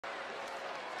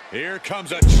Here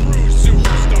comes a true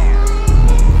superstar.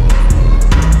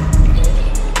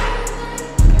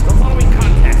 The following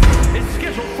contest is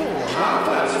scheduled for one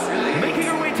fall. Making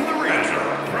her way to the ring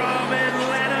from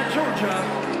Atlanta, Georgia,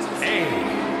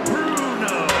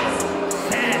 Bruno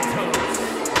Santos.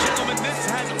 Gentlemen, this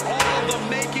has all the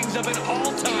makings of an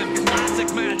all-time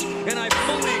classic match, and I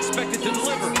fully expect it to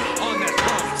deliver on that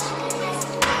promise.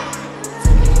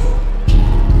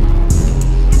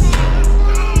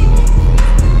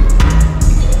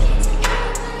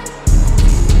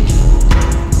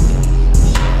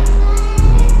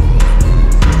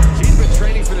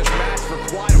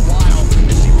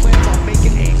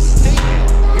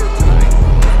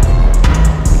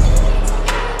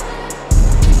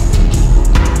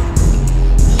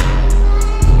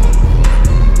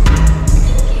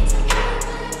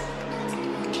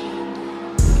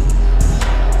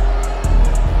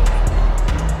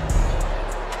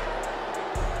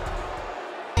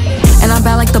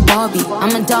 Bad like the Barbie.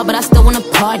 I'm a doll, but I still wanna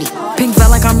party. Pink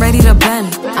felt like I'm ready to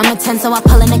bend. I'm a 10, so I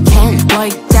pull in a Ken.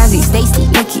 Like Jazzy, Stacy,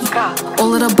 Nikki. All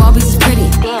of the Barbies is pretty.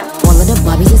 All of the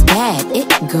Barbies is bad. It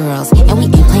girls, and we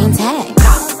ain't playing tag.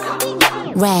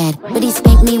 Rad, but he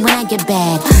spank me when I get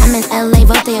bad. I'm in LA,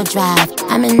 Rodeo Drive.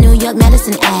 I'm in New York,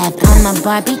 Madison Ave. I'm a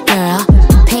Barbie girl.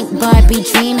 Pink Barbie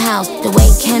dream house. The way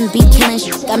Ken be killing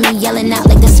shit got me yelling out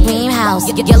like the Scream House.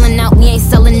 Yelling out, we ain't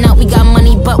selling out. We got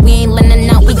money, but we ain't lending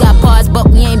out. We got bars,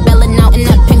 but we ain't belling out. In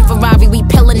that pink Ferrari, we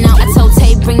pillin' out. I told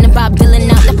Tay, bring the Bob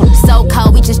Dylan out. The poop so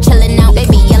cold, we just chillin' out.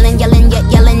 Baby yelling, yelling, yet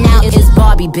yelling out. It's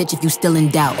Barbie, bitch, if you still in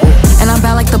doubt. And I'm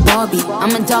bad like the Barbie.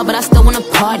 I'm a doll, but I still wanna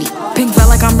party. Pink felt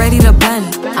like I'm ready to bend.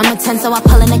 I'm a 10, so I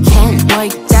pull in a Ken.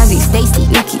 Like Jazzy, Stacy,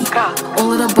 Nikki.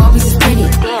 All of the Barbies is pretty.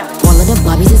 All of the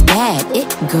Barbies is bad. It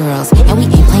girls, and we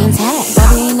ain't playing tag.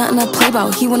 Bobby ain't nothing to play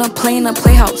about. He wanna play in a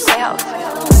playhouse.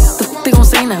 The f they gon'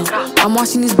 say now? I'm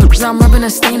watching these bitches, I'm rubbing a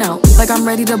stain out. Like I'm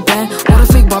ready to bend. All the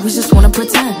fake Barbies just wanna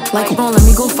pretend. Like, hold on, let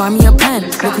me go find me a pen.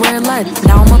 Look where it led.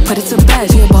 Now I'ma put it to bed.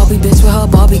 She a Barbie bitch with her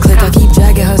Barbie click. I keep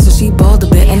dragging her so she bald a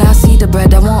bit. And I see the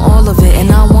bread, I want all of it.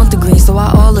 And I want the green, so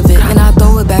I all of it. And I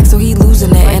throw it back so he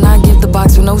losing it. And I give the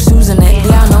box with no shoes in it.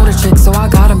 Yeah, I know the trick, so I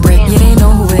got him brick. Yeah, they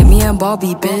know who it, me and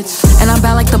Barbie, bitch. And I'm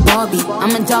bad like the Barbie.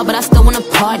 I'm a doll, but I still wanna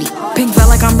party. Pink felt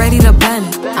like I'm ready to bend.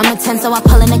 I'm a 10, so I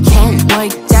pull in a Ken.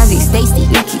 Like Jazzy, Stacy,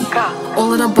 Nikki.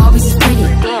 All of the Barbies is pretty.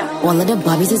 All of the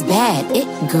Barbies is bad. It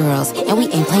girls, and we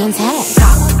ain't playing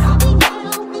tag.